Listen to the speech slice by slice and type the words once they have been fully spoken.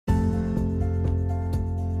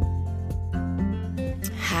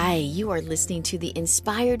Hi, you are listening to the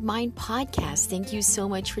Inspired Mind Podcast. Thank you so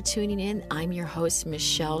much for tuning in. I'm your host,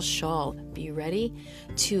 Michelle Shull. Be ready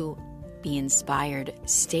to be inspired,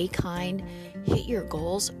 stay kind, hit your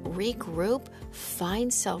goals, regroup,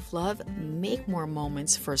 find self-love, make more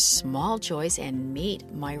moments for small joys, and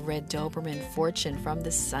meet my red Doberman Fortune from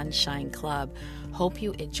the Sunshine Club. Hope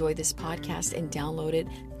you enjoy this podcast and download it.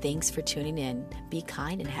 Thanks for tuning in. Be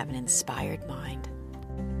kind and have an inspired mind.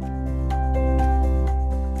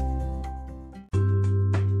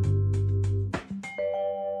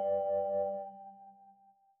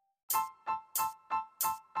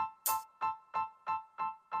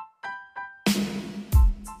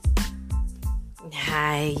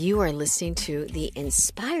 Hi, you are listening to the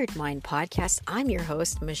Inspired Mind Podcast. I'm your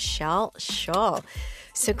host, Michelle Shull.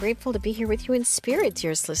 So grateful to be here with you in spirit,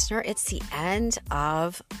 dearest listener. It's the end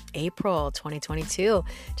of April 2022.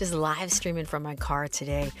 Just live streaming from my car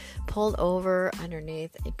today. Pulled over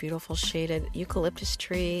underneath a beautiful shaded eucalyptus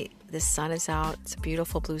tree. The sun is out. It's a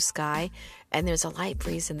beautiful blue sky. And there's a light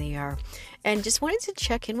breeze in the air. And just wanted to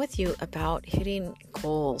check in with you about hitting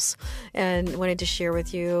goals. And wanted to share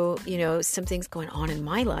with you, some things going on in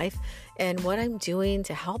my life and what I'm doing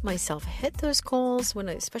to help myself hit those goals,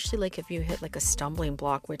 especially like if you hit like a stumbling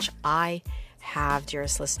block, which I have,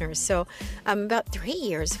 dearest listeners. So about 3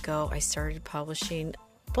 years ago, I started publishing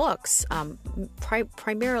books,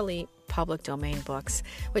 primarily public domain books,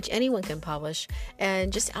 which anyone can publish.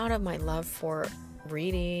 And just out of my love for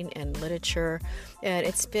reading and literature, and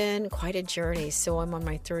it's been quite a journey. So I'm on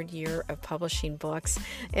my third year of publishing books,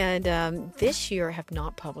 and this year I have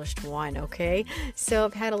not published one. Okay, so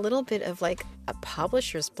I've had a little bit of like a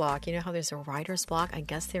publisher's block. You know how there's a writer's block? I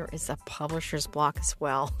guess there is a publisher's block as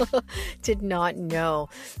well. Did not know,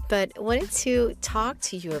 but wanted to talk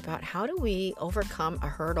to you about how do we overcome a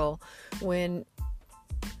hurdle when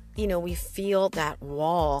we feel that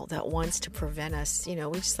wall that wants to prevent us. We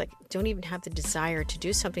just don't even have the desire to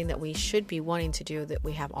do something that we should be wanting to do, that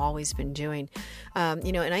we have always been doing.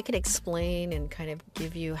 And I could explain and kind of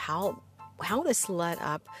give you how this led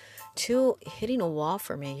up to hitting a wall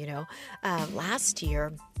for me. Last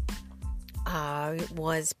year, I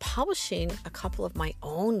was publishing a couple of my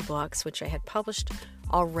own books, which I had published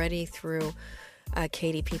already through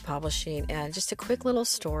KDP Publishing, and just a quick little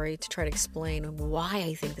story to try to explain why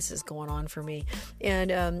I think this is going on for me.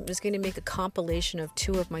 And I was going to make a compilation of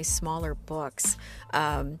two of my smaller books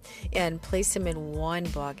and place them in one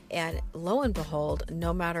book. And lo and behold,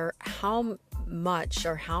 no matter how much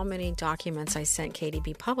or how many documents I sent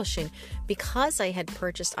KDP Publishing, because I had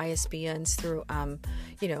purchased ISBNs through,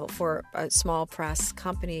 for a small press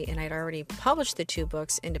company, and I'd already published the two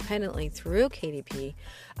books independently through KDP,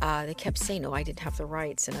 they kept saying, no, I didn't have the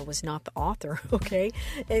rights and I was not the author, okay?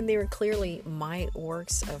 And they were clearly my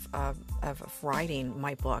works of writing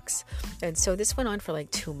my books. And so this went on for like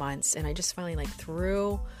 2 months, and I just finally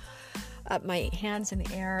threw up my hands in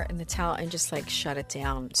the air and the towel and just shut it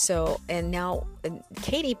down. So, and now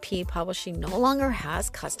KDP Publishing no longer has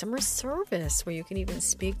customer service where you can even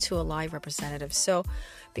speak to a live representative. So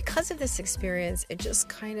because of this experience, it just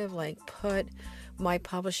kind of put my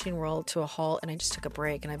publishing world to a halt, and I just took a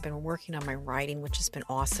break, and I've been working on my writing, which has been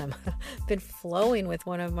awesome. Been flowing with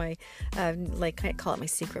one of my, I call it my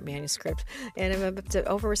secret manuscript, and I'm up to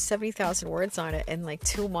over 70,000 words on it in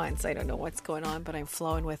 2 months. I don't know what's going on, but I'm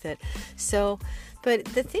flowing with it. So, but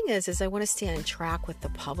the thing is I want to stay on track with the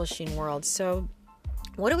publishing world. So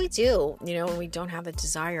what do we do, when we don't have the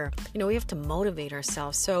desire? We have to motivate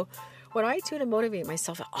ourselves. So what I do to motivate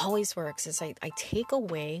myself, it always works, is I take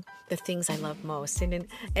away the things I love most. And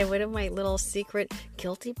one of my little secret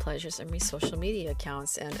guilty pleasures are my social media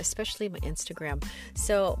accounts, and especially my Instagram.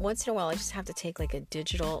 So once in a while, I just have to take a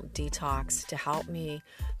digital detox to help me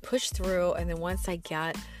push through. And then once I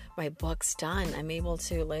get my books done, I'm able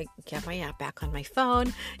to get my app back on my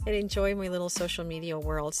phone and enjoy my little social media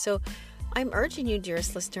world. So I'm urging you,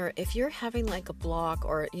 dearest listener, if you're having a block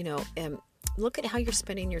or, look at how you're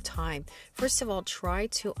spending your time. First of all, try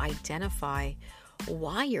to identify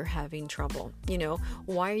why you're having trouble,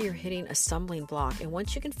 why you're hitting a stumbling block. And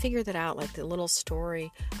once you can figure that out, like the little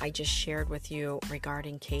story I just shared with you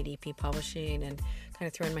regarding KDP Publishing and kind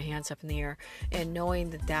of throwing my hands up in the air and knowing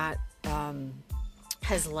that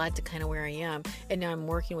has led to kind of where I am. And now I'm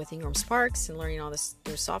working with Ingram Sparks and learning all this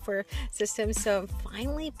new software systems. So I'm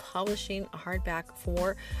finally publishing a hardback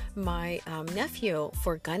for my nephew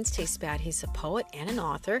for Guns Taste Bad. He's a poet and an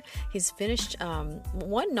author. He's finished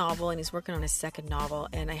one novel and he's working on a second novel.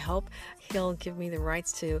 And I hope he'll give me the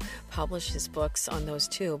rights to publish his books on those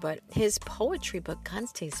too. But his poetry book,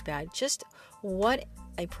 Guns Taste Bad, just what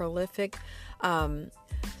a prolific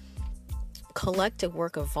collected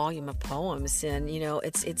work, a volume of poems, and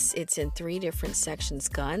it's in 3 different sections.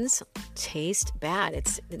 Guns Taste Bad.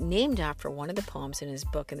 It's named after one of the poems in his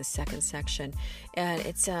book in the 2nd section, and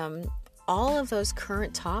it's all of those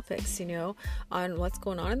current topics, on what's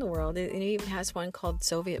going on in the world. It even has one called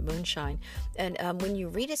Soviet Moonshine. And when you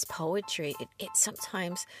read his poetry, it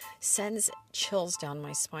sometimes sends chills down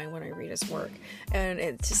my spine when I read his work. And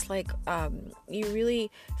it's just like you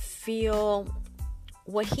really feel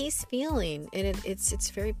what he's feeling, and it's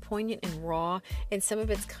very poignant and raw, and some of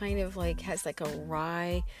it's kind of like has like a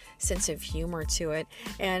wry sense of humor to it.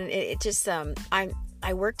 And it just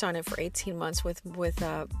I worked on it for 18 months with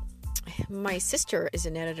my sister is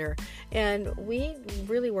an editor, and we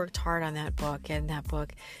really worked hard on that book, and that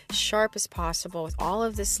book, sharp as possible, with all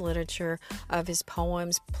of this literature of his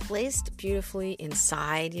poems placed beautifully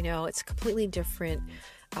inside. It's a completely different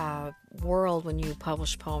world when you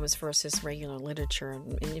publish poems versus regular literature,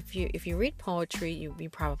 and if you read poetry, you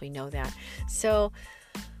probably know that. So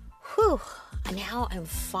now I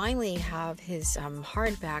finally have his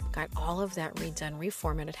hardback, got all of that redone,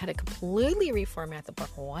 reformatted, had to completely reformat the book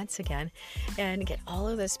once again and get all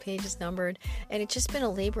of those pages numbered, and it's just been a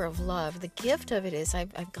labor of love. The gift of it is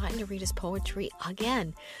I've gotten to read his poetry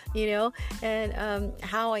again, and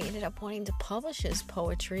how I ended up wanting to publish his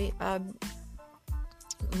poetry.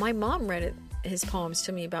 My mom read his poems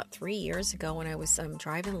to me about 3 years ago when I was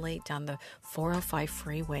driving late down the 405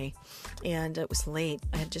 freeway, and it was late.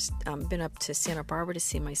 I had just been up to Santa Barbara to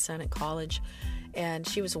see my son at college, and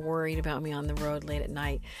she was worried about me on the road late at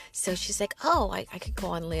night. So she's like, I could go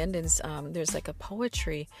on Landon's, there's like a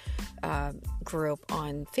poetry group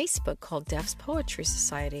on Facebook called Deaf's Poetry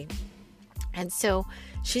Society. And so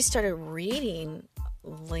she started reading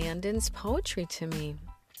Landon's poetry to me.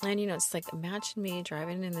 And, it's like, imagine me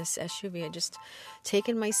driving in this SUV. I just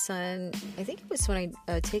taken my son, I think it was when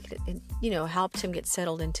I helped him get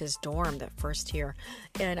settled into his dorm that first year.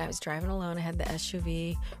 And I was driving alone. I had the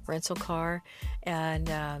SUV rental car, and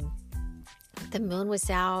the moon was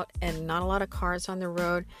out and not a lot of cars on the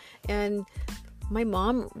road. And my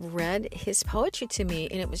mom read his poetry to me,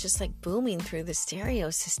 and it was just like booming through the stereo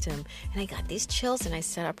system. And I got these chills, and I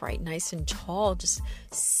sat upright nice and tall, just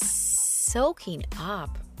soaking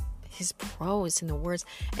up his prose and the words.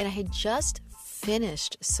 And I had just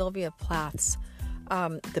finished Sylvia Plath's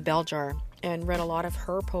The Bell Jar, and read a lot of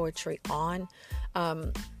her poetry online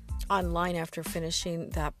after finishing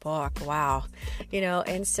that book. Wow.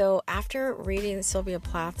 And so after reading Sylvia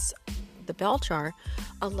Plath's The Bell Jar,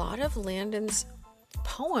 a lot of Landon's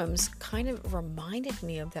poems kind of reminded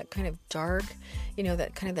me of that kind of dark,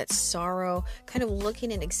 that sorrow, kind of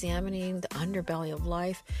looking and examining the underbelly of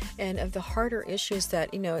life, and of the harder issues that,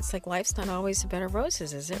 it's like life's not always a bed of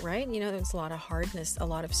roses, is it, right? There's a lot of hardness, a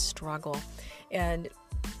lot of struggle. And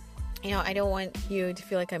I don't want you to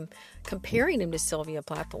feel like I'm comparing him to Sylvia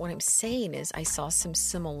Plath, but what I'm saying is I saw some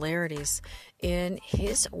similarities in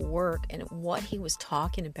his work and what he was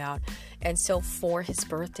talking about. And so for his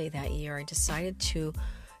birthday that year, I decided to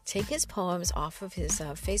take his poems off of his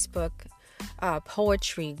Facebook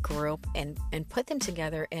poetry group and put them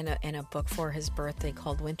together in a book for his birthday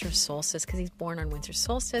called Winter Solstice, because he's born on winter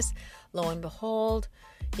solstice. Lo and behold,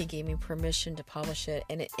 he gave me permission to publish it,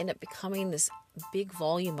 and it ended up becoming this big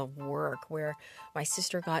volume of work where my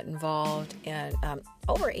sister got involved, and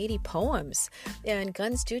over 80 poems. And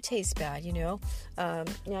Guns Do Taste Bad, I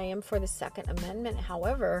am for the Second Amendment.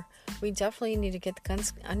 However, we definitely need to get the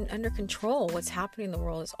guns under control. What's happening in the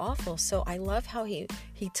world is awful. So I love how he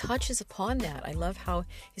touches upon that. I love how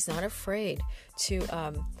he's not afraid to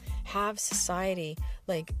have society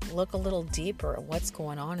look a little deeper at what's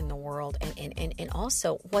going on in the world, and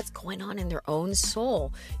also what's going on in their own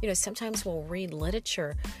soul. Sometimes we'll read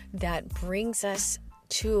literature that brings us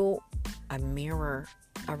to a mirror,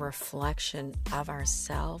 a reflection of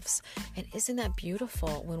ourselves. And isn't that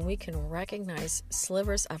beautiful when we can recognize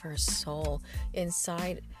slivers of our soul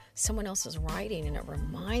inside someone else's writing, and it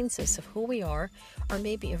reminds us of who we are, or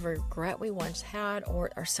maybe a regret we once had,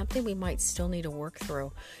 or something we might still need to work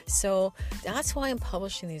through. So that's why I'm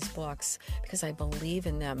publishing these books, because I believe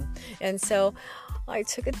in them. And so I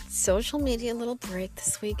took a social media little break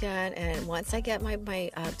this weekend, and once I get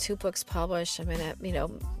my 2 books published, I'm gonna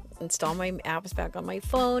install my apps back on my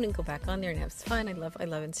phone and go back on there and have fun. I love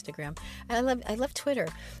Instagram. And I love Twitter,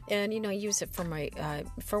 and I use it for my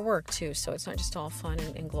for work too. So it's not just all fun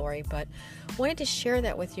and glory. But wanted to share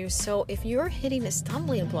that with you. So if you're hitting a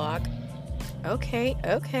stumbling block, okay,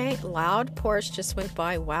 loud Porsche just went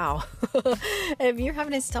by. Wow. If you're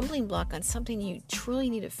having a stumbling block on something you truly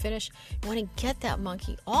need to finish, you want to get that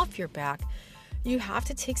monkey off your back, you have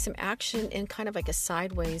to take some action in kind of like a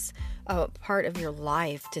sideways part of your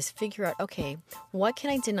life to figure out, okay, what can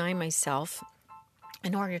I deny myself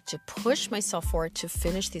in order to push myself forward to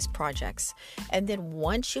finish these projects? And then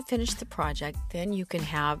once you finish the project, then you can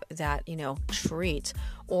have that, treat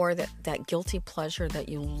or that guilty pleasure that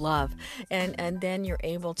you love. And then you're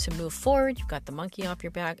able to move forward. You've got the monkey off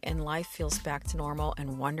your back and life feels back to normal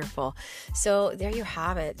and wonderful. So there you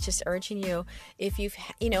have it. Just urging you, if you've,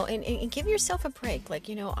 and give yourself a break. Like,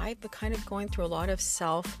 I've been kind of going through a lot of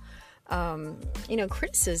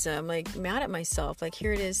criticism, like mad at myself. Like,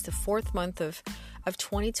 here it is, the 4th month of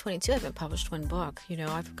 2022. I haven't published one book.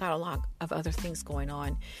 I've got a lot of other things going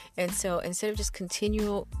on. And so instead of just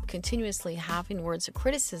continuously having words of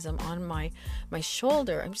criticism on my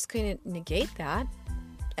shoulder, I'm just going to negate that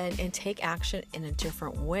and take action in a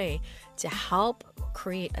different way to help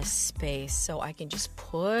create a space so I can just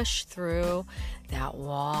push through that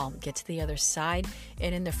wall, get to the other side,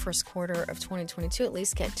 and in the first quarter of 2022 at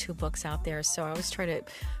least get 2 books out there. So I always try to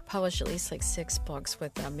publish at least like 6 books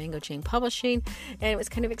with Mango Jane Publishing, and it was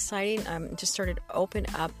kind of exciting. Just started to open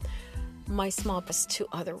up my small business to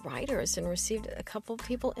other writers and received a couple of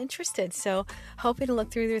people interested. So hoping to look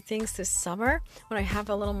through their things this summer when I have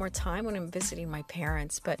a little more time, when I'm visiting my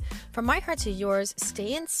parents. But from my heart to yours,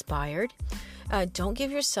 stay inspired. Don't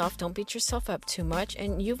beat yourself up too much.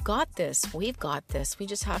 And you've got this. We've got this. We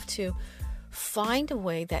just have to find a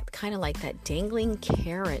way that kind of like that dangling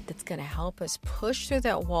carrot that's going to help us push through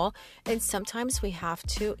that wall. And sometimes we have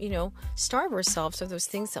to, starve ourselves of those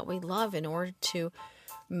things that we love in order to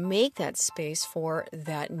make that space for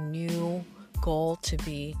that new goal to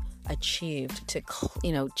be achieved, to,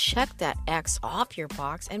 check that X off your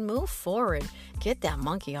box and move forward. Get that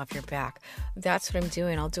monkey off your back. That's what I'm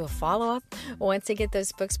doing. I'll do a follow-up once I get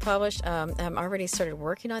those books published. I'm already started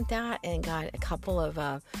working on that and got a couple of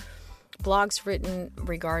blogs written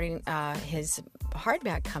regarding his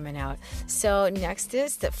hardback coming out. So next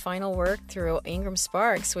is the final work through Ingram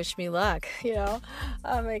Sparks. Wish me luck.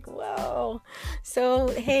 I'm like, whoa. So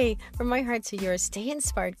hey, from my heart to yours, stay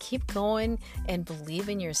inspired, keep going, and believe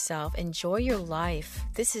in yourself. Enjoy your life.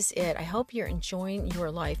 This is it. I hope you're enjoying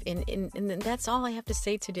your life, and that's all I have to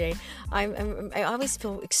say today. I always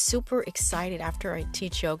feel super excited after I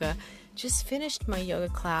teach yoga. Just finished my yoga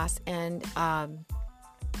class, and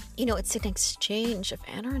it's an exchange of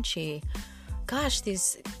energy. Gosh,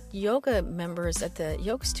 these yoga members at the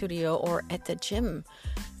yoga studio or at the gym,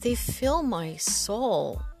 they fill my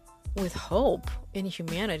soul with hope in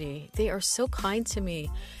humanity. They are so kind to me.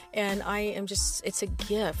 And it's a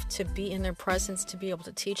gift to be in their presence, to be able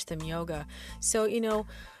to teach them yoga. So,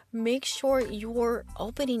 make sure you're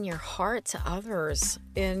opening your heart to others.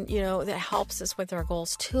 And, that helps us with our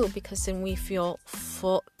goals too, because then we feel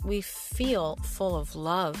full of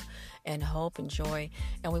love and hope and joy,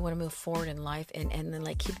 and we want to move forward in life and then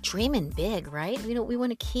like keep dreaming big, right? We want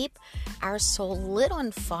to keep our soul lit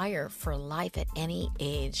on fire for life at any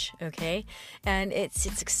age, okay? And it's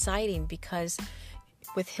exciting because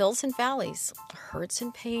with hills and valleys, hurts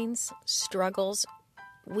and pains, struggles,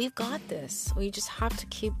 we've got this. We just have to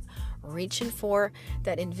keep reaching for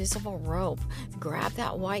that invisible rope. Grab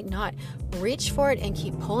that white knot, reach for it, and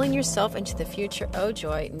keep pulling yourself into the future. Oh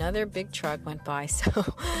joy, another big truck went by. So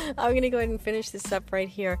I'm going to go ahead and finish this up right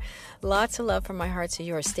here. Lots of love from my heart to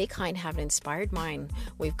yours. Stay kind, have an inspired mind.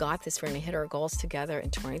 We've got this. We're going to hit our goals together in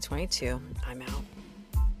 2022. I'm out.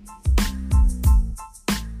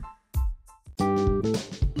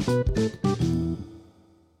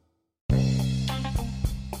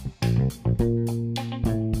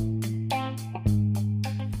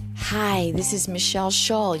 Hi, this is Michelle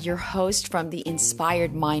Shull, your host from the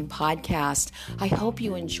Inspired Mind podcast. I hope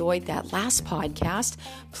you enjoyed that last podcast.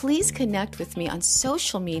 Please connect with me on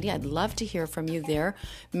social media. I'd love to hear from you there.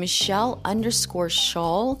 Michelle_Shull,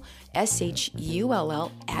 SHULL, at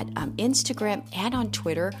Instagram and on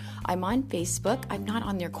Twitter. I'm on Facebook. I'm not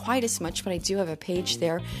on there quite as much, but I do have a page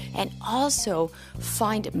there. And also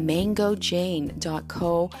find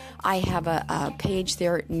mangojane.co. I have a page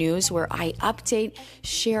there, news, where I update,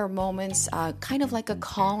 share moments, kind of like a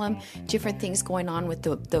column, different things going on with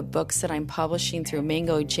the books that I'm publishing through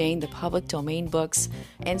Mango Jane, the public domain books,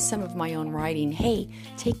 and some of my own writing. Hey,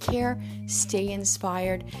 take care, stay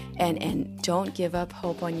inspired, and don't give up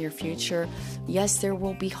hope on your future. Yes, there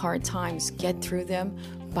will be hard times. Get through them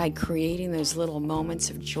by creating those little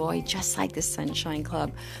moments of joy, just like the Sunshine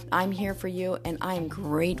Club. I'm here for you, and I'm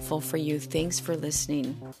grateful for you. Thanks for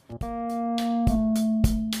listening.